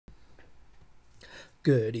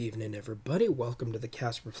Good evening, everybody. Welcome to the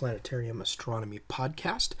Casper Planetarium Astronomy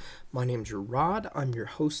Podcast. My name's Rod. I'm your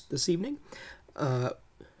host this evening.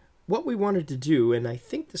 What we wanted to do, and I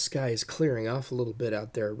think the sky is clearing off a little bit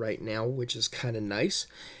out there right now, which is kind of nice,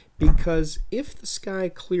 because if the sky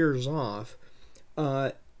clears off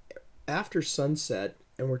after sunset,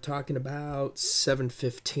 and we're talking about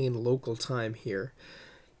 7:15 local time here,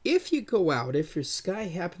 if you go out, if your sky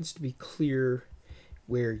happens to be clear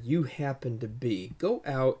where you happen to be, go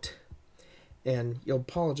out, and you'll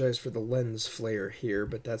apologize for the lens flare here,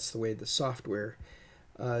 but that's the way the software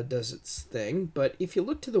does its thing. But if you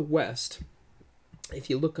look to the west, if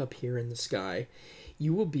you look up here in the sky,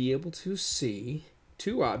 you will be able to see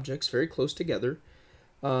two objects very close together,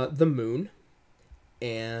 the moon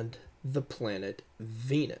and the planet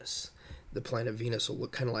Venus. The planet Venus will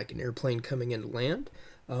look kind of like an airplane coming into land.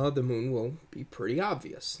 The moon will be pretty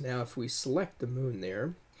obvious. Now, if we select the moon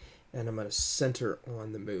there, and I'm going to center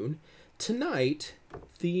on the moon, tonight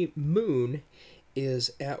the moon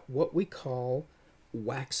is at what we call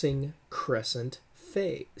waxing crescent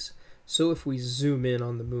phase. So if we zoom in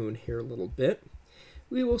on the moon here a little bit,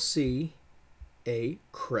 we will see a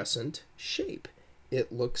crescent shape. It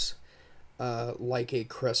looks like a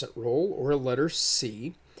crescent roll or a letter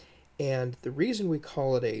C, and the reason we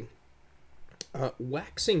call it a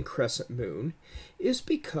waxing crescent moon is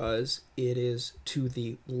because it is to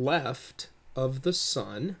the left of the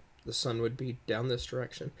sun. The sun would be down this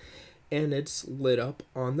direction, and it's lit up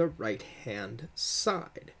on the right hand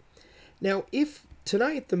side. Now, if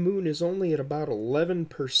tonight the moon is only at about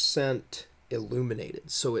 11% illuminated,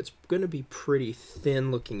 so it's going to be pretty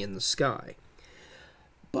thin looking in the sky.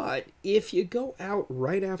 But if you go out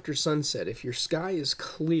right after sunset, if your sky is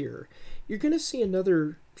clear, you're going to see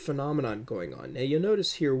another phenomenon going on. Now, you'll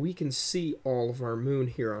notice here we can see all of our moon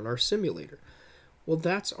here on our simulator. Well,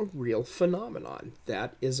 that's a real phenomenon.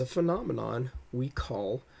 That is a phenomenon we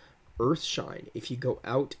call Earthshine. If you go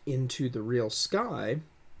out into the real sky,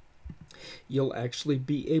 you'll actually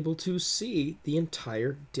be able to see the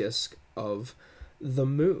entire disk of the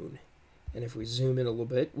moon. And if we zoom in a little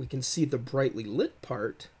bit, we can see the brightly lit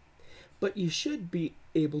part, but you should be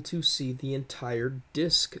able to see the entire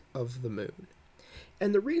disk of the moon.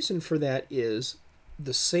 And the reason for that is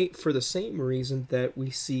for the same reason that we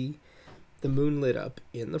see the moon lit up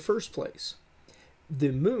in the first place.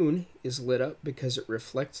 The moon is lit up because it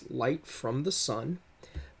reflects light from the sun,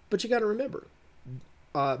 but you got to remember,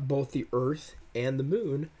 both the Earth and the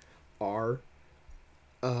moon are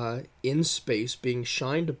in space being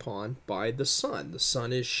shined upon by the sun. The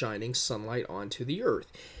sun is shining sunlight onto the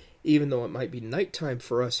Earth. Even though it might be nighttime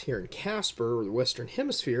for us here in Casper or the Western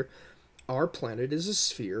Hemisphere, our planet is a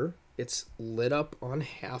sphere. It's lit up on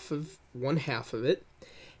one half of it,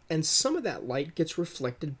 and some of that light gets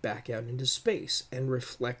reflected back out into space and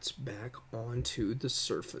reflects back onto the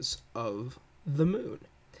surface of the moon.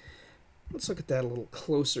 Let's look at that a little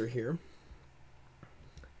closer here.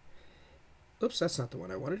 Oops, that's not the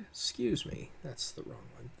one I wanted. Excuse me. That's the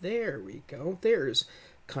wrong one. There we go. There's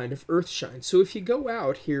kind of Earthshine. So if you go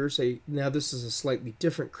out, now this is a slightly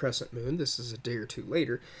different crescent moon. This is a day or two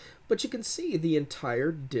later. But you can see the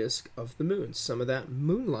entire disk of the moon. Some of that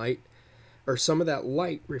moonlight, or some of that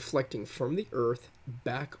light reflecting from the Earth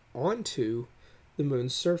back onto the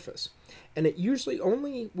moon's surface. And it usually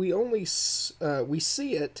we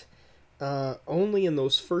see it only in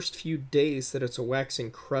those first few days that it's a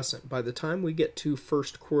waxing crescent. By the time we get to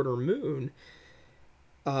first quarter moon,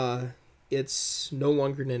 it's no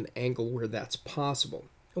longer in an angle where that's possible.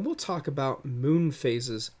 And we'll talk about moon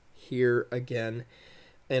phases here again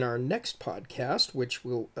in our next podcast, which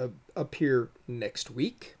will appear next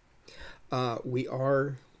week. I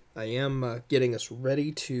am getting us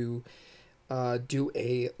ready to do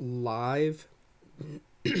a live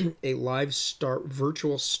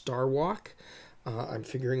virtual star walk. I'm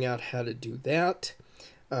figuring out how to do that.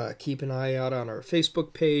 Keep an eye out on our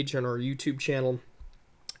Facebook page and our YouTube channel,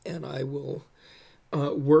 and I will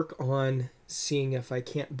work on seeing if I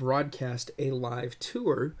can't broadcast a live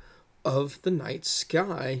tour of the night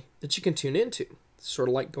sky that you can tune into. Sort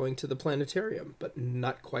of like going to the planetarium, but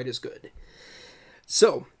not quite as good.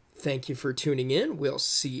 So, thank you for tuning in. We'll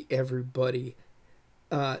see everybody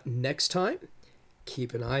next time.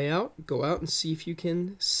 Keep an eye out. Go out and see if you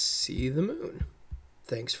can see the moon.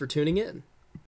 Thanks for tuning in.